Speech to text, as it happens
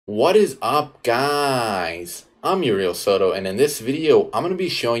What is up, guys? I'm Uriel Soto, and in this video, I'm going to be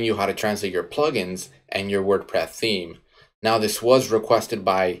showing you how to translate your plugins and your WordPress theme. Now, this was requested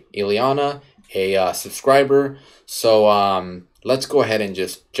by Ileana, a subscriber, so let's go ahead and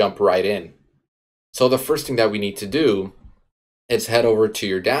just jump right in. So the first thing that we need to do is head over to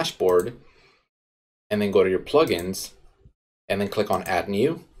your dashboard, and then go to your plugins, and then click on Add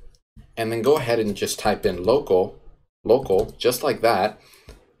New, and then go ahead and just type in Loco, just like that.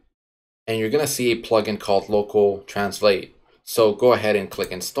 And you're going to see a plugin called Loco Translate. So go ahead and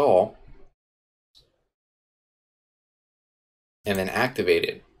click install and then activate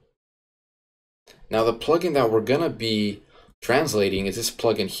it. Now the plugin that we're going to be translating is this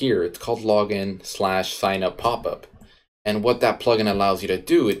plugin here. It's called Login/Sign Up Pop-up. And what that plugin allows you to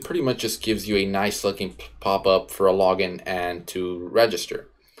do, it pretty much just gives you a nice looking pop-up for a login and to register.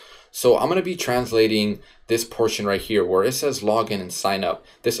 So I'm going to be translating this portion right here where it says login and sign up.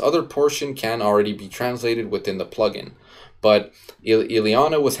 This other portion can already be translated within the plugin, but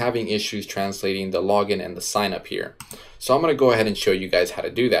Ileana was having issues translating the login and the sign up here. So I'm going to go ahead and show you guys how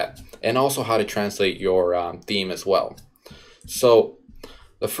to do that, and also how to translate your theme as well. So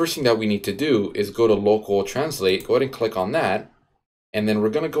the first thing that we need to do is go to Local Translate, go ahead and click on that. And then we're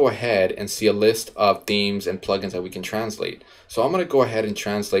going to go ahead and see a list of themes and plugins that we can translate. So I'm going to go ahead and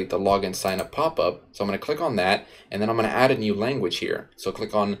translate the login sign up pop-up. So I'm going to click on that, and then I'm going to add a new language here. So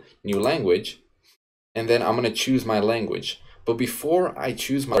click on new language, and then I'm going to choose my language. But before I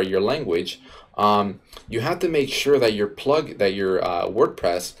choose your language, you have to make sure that your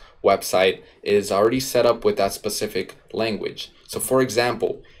WordPress website is already set up with that specific language. So for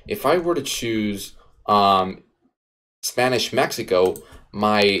example, if I were to choose Spanish Mexico, in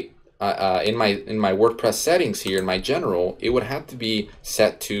my WordPress settings here in my general, it would have to be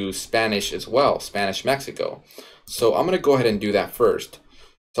set to Spanish as well, Spanish Mexico. So I'm going to go ahead and do that first.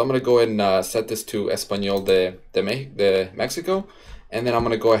 So I'm going to go ahead and set this to Español de Mexico, and then I'm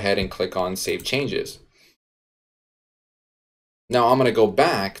going to go ahead and click on Save Changes. Now I'm going to go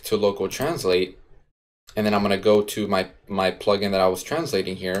back to Local Translate, and then I'm going to go to my plugin that I was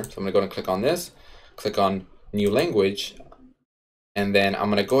translating here. So I'm going to go and click on this, click on new language, and then I'm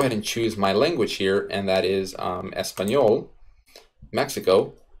going to go ahead and choose my language here, and that is Español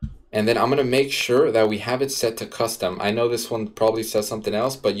Mexico. And then I'm going to make sure that we have it set to custom. I know this one probably says something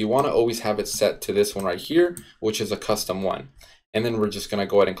else, but you want to always have it set to this one right here, which is a custom one. And then we're just going to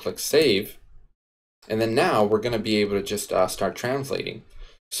go ahead and click save, and then now we're going to be able to just start translating.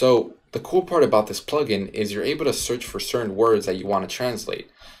 So the cool part about this plugin is you're able to search for certain words that you want to translate.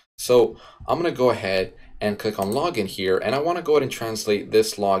 So I'm going to go ahead and click on login here, and I want to go ahead and translate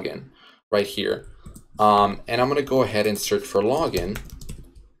this login right here. And I'm going to go ahead and search for login,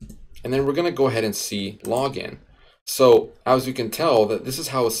 and then we're going to go ahead and see login. So as you can tell, that this is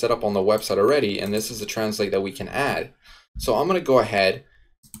how it's set up on the website already, and this is the translate that we can add. So I'm going to go ahead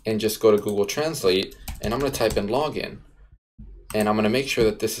and just go to Google Translate, and I'm going to type in login, and I'm going to make sure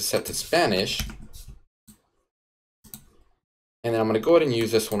that this is set to Spanish, and then I'm going to go ahead and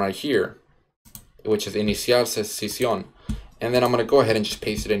use this one right here, which is iniciar sesión. And then I'm going to go ahead and just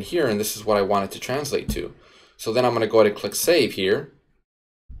paste it in here, and this is what I want it to translate to. So then I'm going to go ahead and click save here,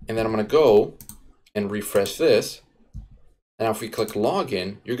 and then I'm going to go and refresh this. And now if we click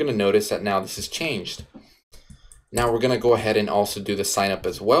login, you're going to notice that now this has changed. Now we're going to go ahead and also do the sign up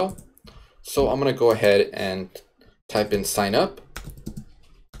as well. So I'm going to go ahead and type in sign up.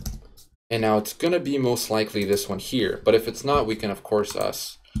 And now it's going to be most likely this one here, but if it's not, we can of course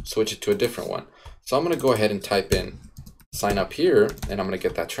switch it to a different one. So I'm going to go ahead and type in sign up here, and I'm going to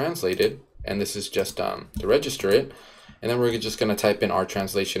get that translated, and this is just to register it. And then we're just going to type in our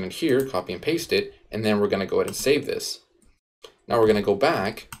translation in here, copy and paste it, and then we're going to go ahead and save this. Now we're going to go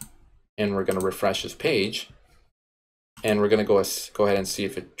back, and we're going to refresh this page, and we're going to go ahead and see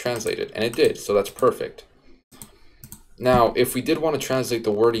if it translated, and it did, so that's perfect. Now, if we did want to translate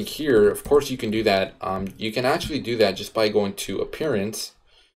the wording here, of course you can do that. You can actually do that just by going to Appearance,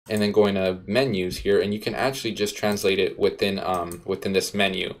 and then going to Menus here, and you can actually just translate it within this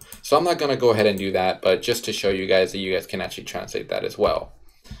menu. So I'm not going to go ahead and do that, but just to show you guys that you guys can actually translate that as well.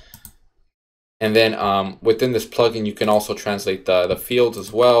 And then within this plugin, you can also translate the fields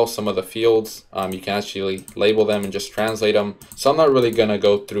as well. Some of the fields, you can actually label them and just translate them. So I'm not really going to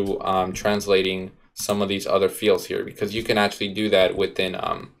go through translating some of these other fields here, because you can actually do that within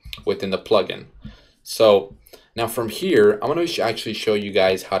the plugin. So now from here, I'm going to actually show you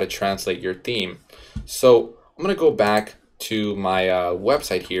guys how to translate your theme. So I'm going to go back to my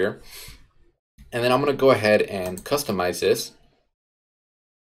website here, and then I'm going to go ahead and customize this.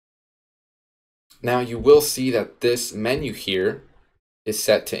 Now you will see that this menu here is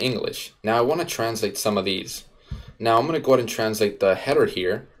set to English. Now I want to translate some of these. Now I'm going to go ahead and translate the header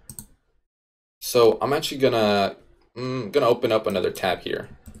here. So I'm actually gonna open up another tab here.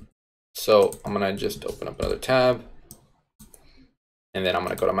 So I'm gonna just open up another tab, and then I'm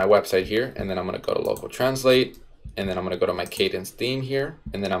gonna go to my website here, and then I'm gonna go to local translate, and then I'm gonna go to my cadence theme here,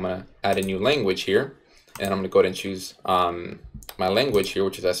 and then I'm gonna add a new language here, and I'm gonna go ahead and choose my language here,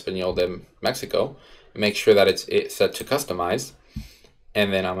 which is Español de Mexico, and make sure that it's set to customize,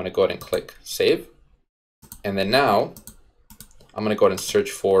 and then I'm gonna go ahead and click save, and then now I'm gonna go ahead and search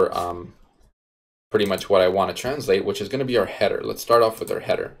for pretty much what I want to translate, which is going to be our header. Let's start off with our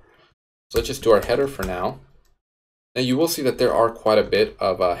header. So let's just do our header for now. Now you will see that there are quite a bit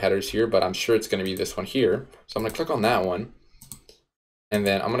of headers here, but I'm sure it's going to be this one here. So I'm going to click on that one. And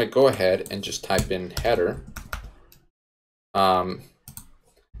then I'm going to go ahead and just type in header. And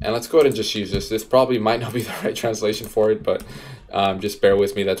let's go ahead and just use this. This probably might not be the right translation for it, but just bear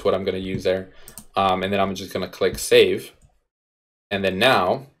with me. That's what I'm going to use there. And then I'm just going to click save. And then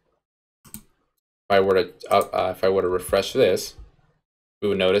now, if I were to refresh this, we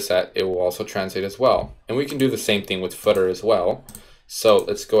would notice that it will also translate as well. And we can do the same thing with footer as well. So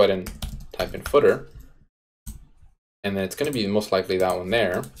let's go ahead and type in footer. And then it's going to be most likely that one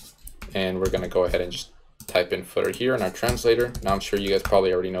there. And we're going to go ahead and just type in footer here in our translator. Now I'm sure you guys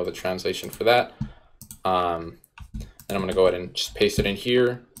probably already know the translation for that. And I'm going to go ahead and just paste it in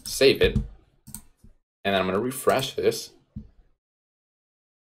here, save it. And then I'm going to refresh this.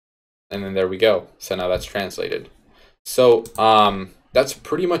 And then there we go. So now that's translated. So that's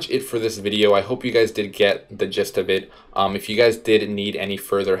pretty much it for this video. I hope you guys did get the gist of it. If you guys did need any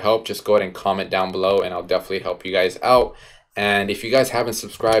further help, just go ahead and comment down below and I'll definitely help you guys out. And if you guys haven't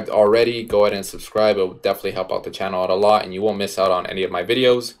subscribed already, go ahead and subscribe. It will definitely help out the channel out a lot and you won't miss out on any of my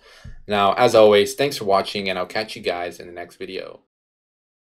videos. Now, as always, thanks for watching and I'll catch you guys in the next video.